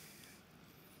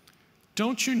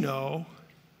 Don't you know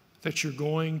that you're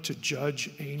going to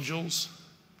judge angels?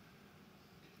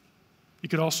 You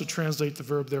could also translate the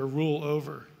verb there, rule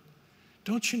over.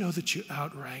 Don't you know that you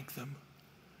outrank them?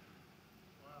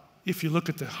 If you look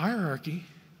at the hierarchy,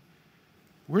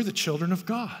 we're the children of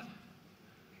God.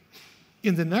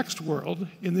 In the next world,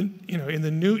 in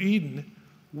the new Eden,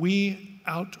 we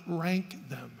outrank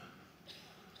them.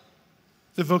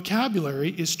 The vocabulary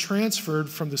is transferred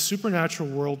from the supernatural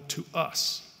world to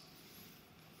us.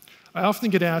 I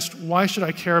often get asked, why should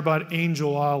I care about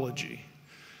angelology,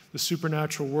 the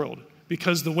supernatural world?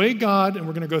 Because the way God, and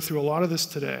we're going to go through a lot of this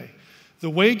today, the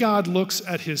way God looks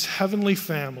at his heavenly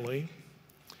family,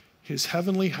 his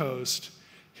heavenly host,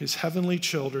 his heavenly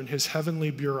children, his heavenly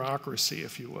bureaucracy,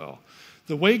 if you will,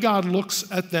 the way God looks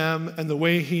at them and the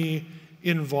way he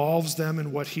involves them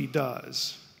in what he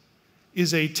does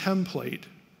is a template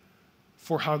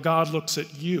for how God looks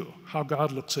at you, how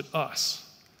God looks at us,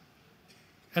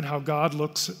 and how God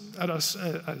looks at us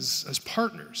as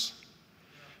partners.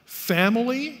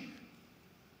 Family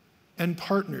and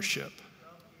partnership,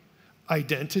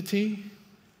 identity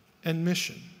and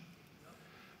mission.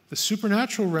 The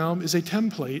supernatural realm is a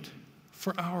template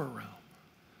for our realm.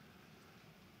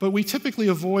 But we typically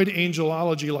avoid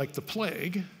angelology like the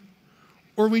plague,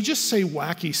 or we just say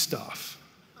wacky stuff.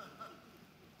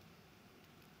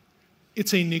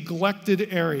 It's a neglected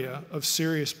area of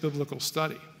serious biblical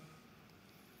study.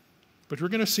 But we're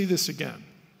going to see this again.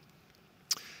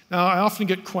 Now, I often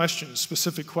get questions,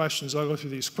 specific questions. I'll go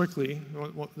through these quickly.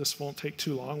 This won't take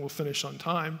too long. We'll finish on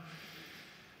time.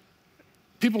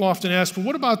 People often ask, well,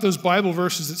 what about those Bible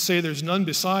verses that say there's none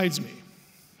besides me?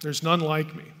 There's none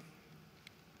like me.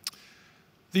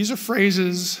 These are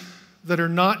phrases that are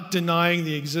not denying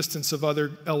the existence of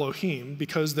other Elohim,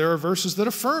 because there are verses that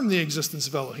affirm the existence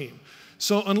of Elohim.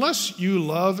 So unless you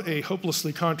love a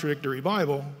hopelessly contradictory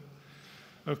Bible,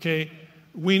 okay,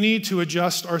 we need to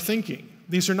adjust our thinking.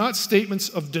 These are not statements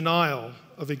of denial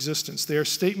of existence. They are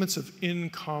statements of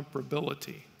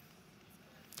incomparability.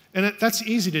 And that's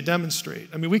easy to demonstrate.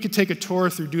 I mean, we could take a tour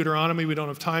through Deuteronomy. We don't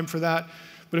have time for that.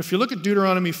 But if you look at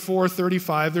Deuteronomy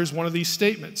 4:35, there's one of these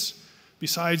statements.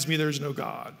 Besides me, there's no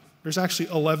God. There's actually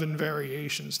 11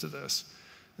 variations to this,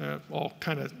 all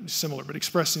kind of similar, but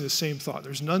expressing the same thought.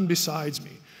 There's none besides me.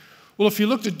 Well, if you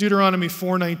looked at Deuteronomy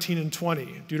 4:19 and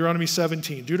 20, Deuteronomy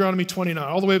 17, Deuteronomy 29,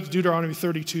 all the way up to Deuteronomy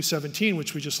 32:17,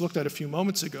 which we just looked at a few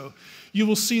moments ago, you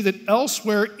will see that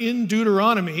elsewhere in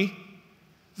Deuteronomy,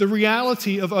 the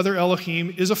reality of other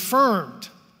Elohim is affirmed.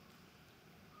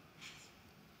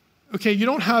 Okay, you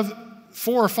don't have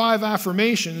 4 or 5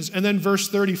 affirmations, and then verse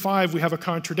 35, we have a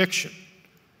contradiction.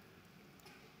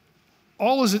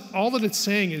 All that it's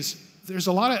saying is there's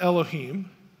a lot of Elohim.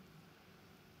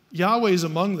 Yahweh's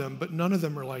among them, but none of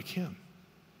them are like him.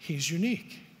 He's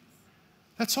unique.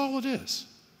 That's all it is.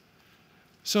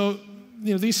 So,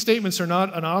 these statements are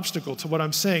not an obstacle to what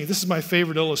I'm saying. This is my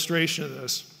favorite illustration of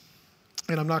this,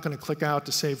 and I'm not going to click out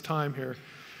to save time here.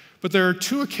 But there are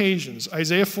 2 occasions,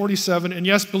 Isaiah 47, and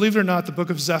yes, believe it or not, the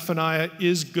book of Zephaniah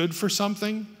is good for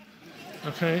something.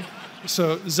 Okay?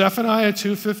 So Zephaniah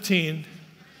 2:15.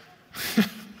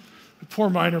 The poor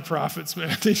minor prophets,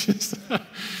 man. They just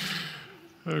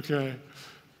okay.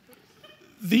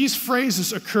 These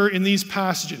phrases occur in these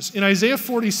passages. In Isaiah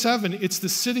 47, it's the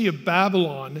city of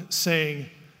Babylon saying,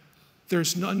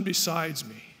 there's none besides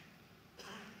me.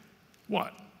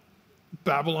 What?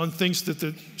 Babylon thinks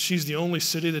that she's the only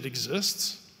city that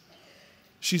exists?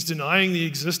 She's denying the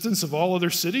existence of all other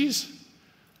cities?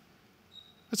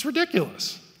 That's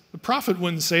ridiculous. The prophet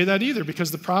wouldn't say that either,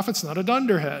 because the prophet's not a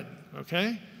dunderhead,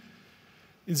 okay?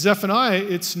 In Zephaniah,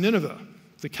 it's Nineveh,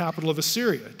 the capital of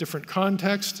Assyria. Different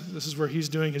context. This is where he's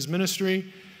doing his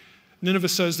ministry. Nineveh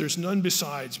says, there's none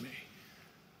besides me.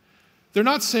 They're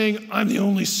not saying, I'm the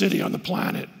only city on the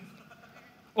planet.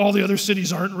 All the other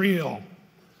cities aren't real.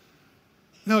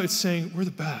 No, it's saying, we're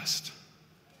the best.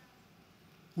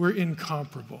 We're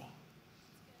incomparable.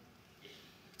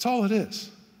 That's all it is.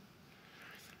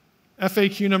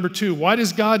 FAQ number 2, why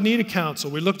does God need a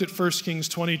council? We looked at 1 Kings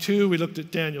 22. We looked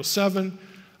at Daniel 7.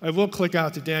 I will click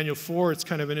out to Daniel 4. It's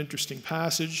kind of an interesting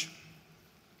passage.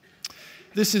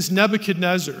 This is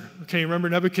Nebuchadnezzar. Okay, remember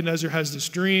Nebuchadnezzar has this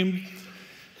dream,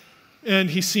 and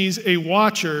he sees a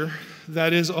watcher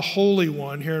that is a holy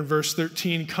one, here in verse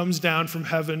 13, comes down from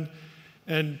heaven,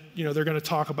 and they're going to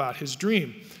talk about his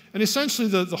dream. And essentially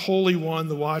the holy one,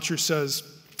 the watcher, says,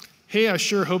 hey, I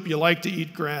sure hope you like to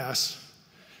eat grass,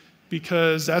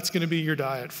 because that's going to be your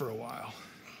diet for a while.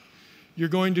 You're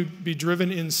going to be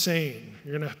driven insane.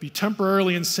 You're going to be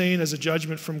temporarily insane as a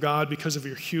judgment from God because of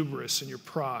your hubris and your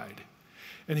pride.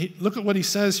 And look at what he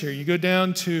says here. You go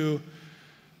down to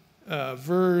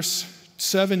verse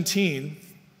 17.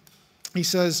 He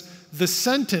says, the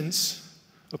sentence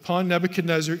upon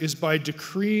Nebuchadnezzar is by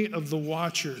decree of the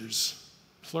watchers,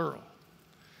 plural.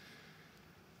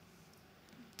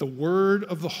 The word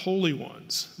of the holy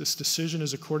ones. This decision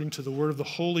is according to the word of the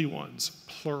holy ones,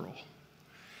 plural.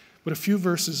 But a few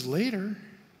verses later,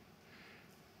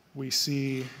 we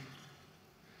see,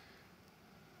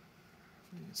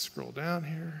 scroll down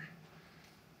here.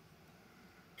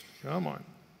 Come on.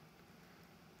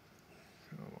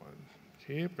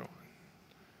 Keep going.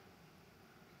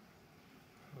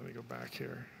 Let me go back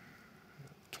here.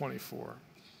 24.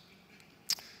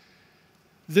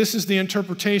 This is the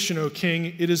interpretation, O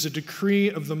king. It is a decree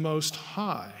of the Most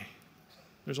High.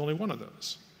 There's only one of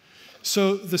those.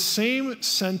 So the same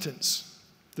sentence,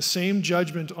 the same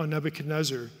judgment on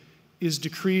Nebuchadnezzar is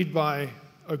decreed by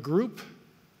a group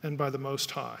and by the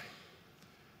Most High.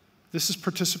 This is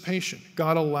participation.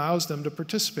 God allows them to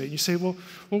participate. You say, well,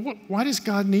 why does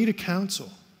God need a council?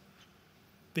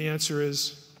 The answer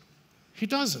is, he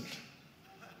doesn't.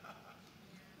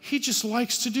 He just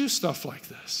likes to do stuff like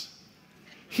this.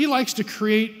 He likes to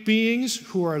create beings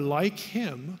who are like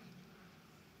him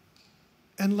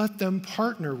and let them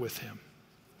partner with him.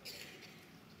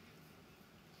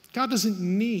 God doesn't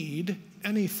need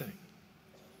anything.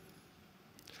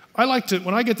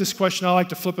 When I get this question, I like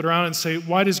to flip it around and say,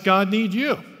 why does God need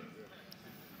you?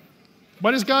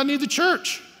 Why does God need the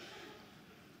church?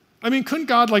 I mean, couldn't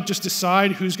God just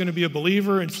decide who's going to be a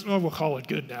believer and, we'll call it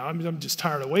good now. I mean, I'm just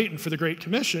tired of waiting for the Great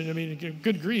Commission. I mean,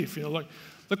 good grief, look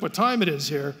what time it is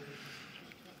here.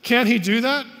 Can't he do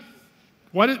that?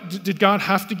 Why did God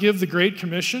have to give the Great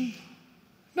Commission?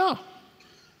 No.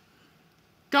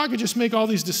 God could just make all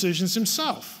these decisions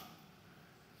himself.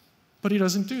 But he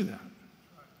doesn't do that.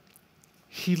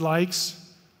 He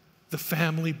likes the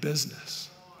family business.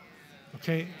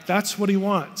 Okay? That's what he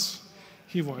wants.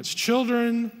 He wants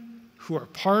children who are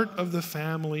part of the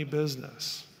family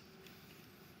business.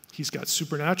 He's got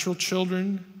supernatural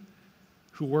children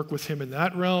who work with him in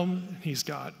that realm. He's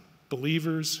got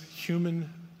believers, human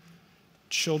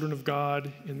children of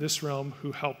God in this realm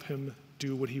who help him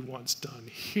do what he wants done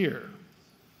here.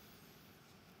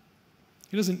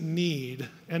 He doesn't need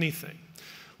anything.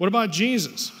 What about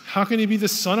Jesus? How can he be the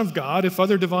Son of God if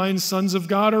other divine sons of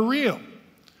God are real?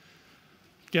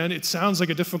 Again, it sounds like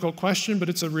a difficult question, but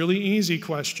it's a really easy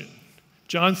question.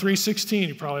 John 3:16,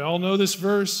 you probably all know this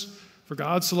verse. For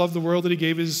God so loved the world that he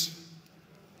gave his...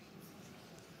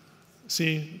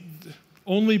 See,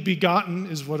 only begotten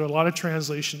is what a lot of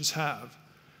translations have.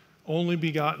 Only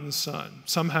begotten Son.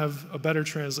 Some have a better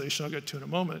translation I'll get to in a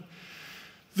moment.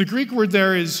 The Greek word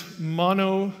there is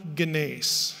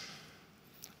monogenes.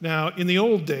 Now, in the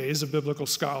old days of biblical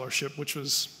scholarship, which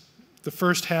was the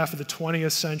first half of the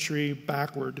 20th century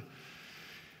backward,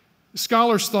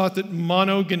 scholars thought that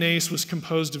monogenes was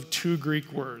composed of two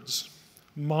Greek words.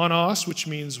 Monos, which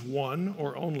means one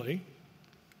or only.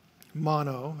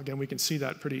 Mono, again, we can see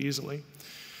that pretty easily.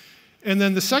 And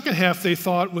then the second half they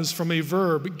thought was from a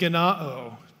verb,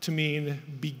 genao, to mean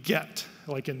beget,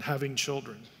 like in having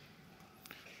children.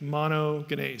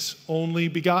 Monogenes, only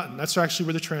begotten. That's actually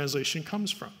where the translation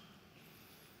comes from.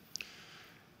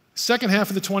 Second half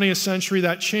of the 20th century,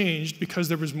 that changed because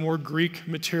there was more Greek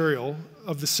material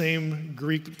of the same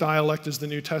Greek dialect as the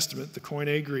New Testament, the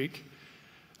Koine Greek.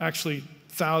 Actually,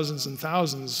 thousands and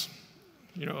thousands,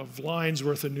 of lines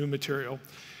worth of new material.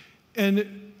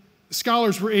 And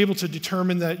scholars were able to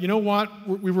determine that,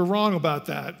 we were wrong about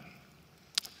that.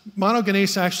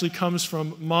 Monogenes actually comes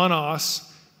from monos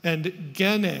and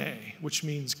gene, which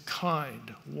means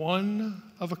kind, one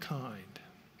of a kind.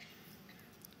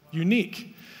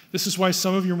 Unique. This is why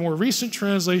some of your more recent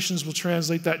translations will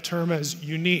translate that term as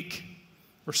unique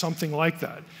or something like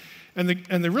that. And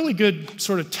the really good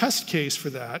sort of test case for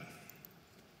that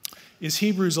is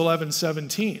Hebrews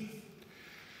 11:17.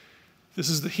 This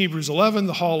is the Hebrews 11,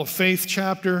 the Hall of Faith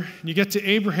chapter. And you get to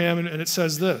Abraham, and it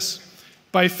says this: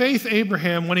 By faith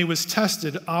Abraham, when he was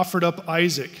tested, offered up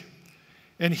Isaac.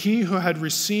 And he who had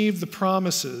received the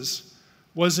promises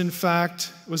was in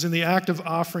the act of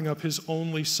offering up his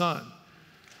only son.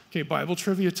 Okay, Bible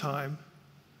trivia time.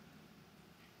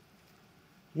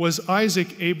 Was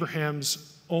Isaac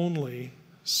Abraham's only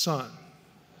son?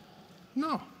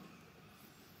 No.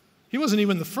 He wasn't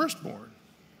even the firstborn,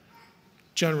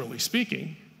 generally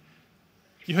speaking.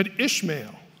 You had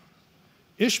Ishmael.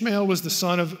 Ishmael was the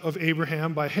son of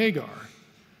Abraham by Hagar.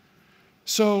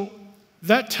 So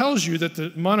that tells you that the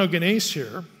monogenes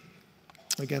here,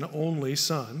 again, only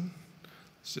son.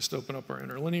 Let's just open up our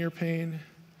interlinear pane.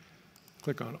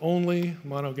 Click on only,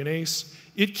 monogenes.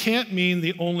 It can't mean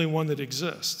the only one that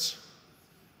exists.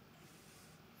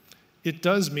 It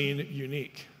does mean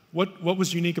unique. What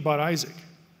was unique about Isaac?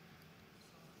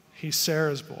 He's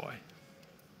Sarah's boy,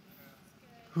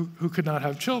 who could not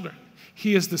have children.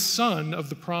 He is the son of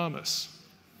the promise.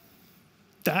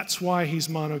 That's why he's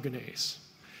monogenes.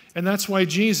 And that's why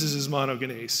Jesus is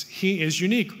monogenes. He is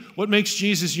unique. What makes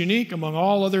Jesus unique among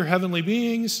all other heavenly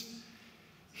beings?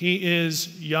 He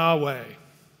is Yahweh,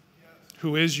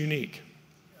 who is unique.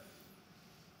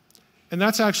 And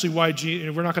that's actually why,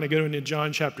 we're not going to go into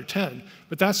John chapter 10,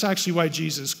 but that's actually why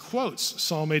Jesus quotes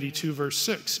Psalm 82, verse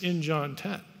 6 in John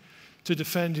 10 to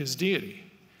defend his deity.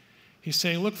 He's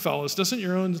saying, look, fellas, doesn't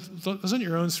your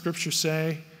own scripture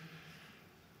say,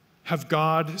 have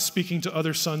God speaking to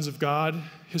other sons of God?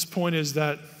 His point is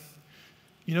that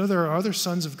You know, there are other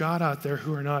sons of God out there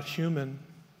who are not human.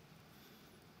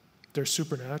 They're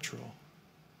supernatural.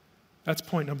 That's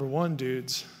point number one,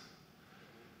 dudes.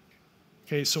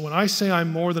 Okay, so when I say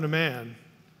I'm more than a man,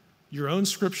 your own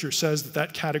scripture says that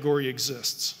that category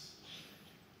exists.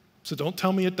 So don't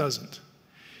tell me it doesn't.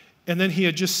 And then he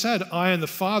had just said, I and the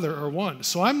Father are one.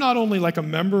 So I'm not only like a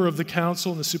member of the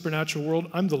council in the supernatural world,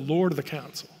 I'm the Lord of the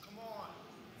council.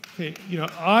 Okay, you know,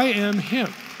 I am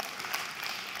him.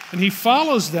 And he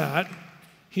follows that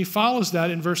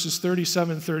in verses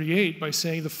 37 and 38 by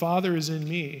saying, the Father is in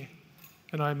me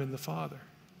and I'm in the Father.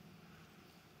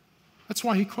 That's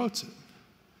why he quotes it.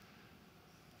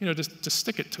 You know, just to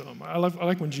stick it to him. I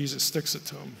like when Jesus sticks it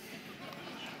to him.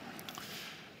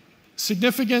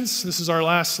 Significance, this is our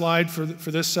last slide for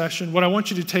this session. What I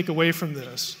want you to take away from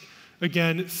this,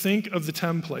 again, think of the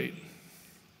template.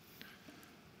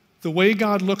 The way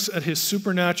God looks at his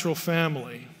supernatural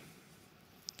family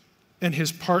and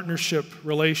his partnership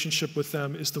relationship with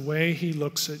them is the way he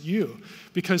looks at you.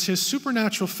 Because his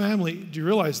supernatural family, do you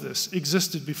realize this,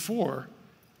 existed before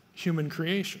human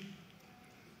creation.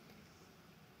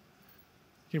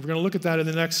 Okay, we're going to look at that in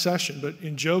the next session, but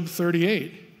in Job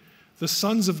 38, the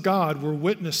sons of God were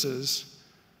witnesses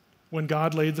when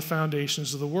God laid the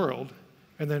foundations of the world,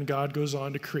 and then God goes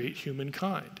on to create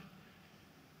humankind.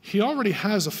 He already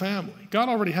has a family. God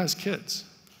already has kids.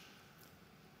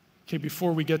 Okay,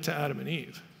 before we get to Adam and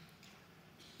Eve.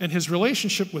 And his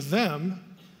relationship with them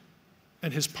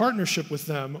and his partnership with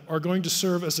them are going to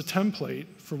serve as a template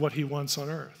for what he wants on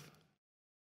earth.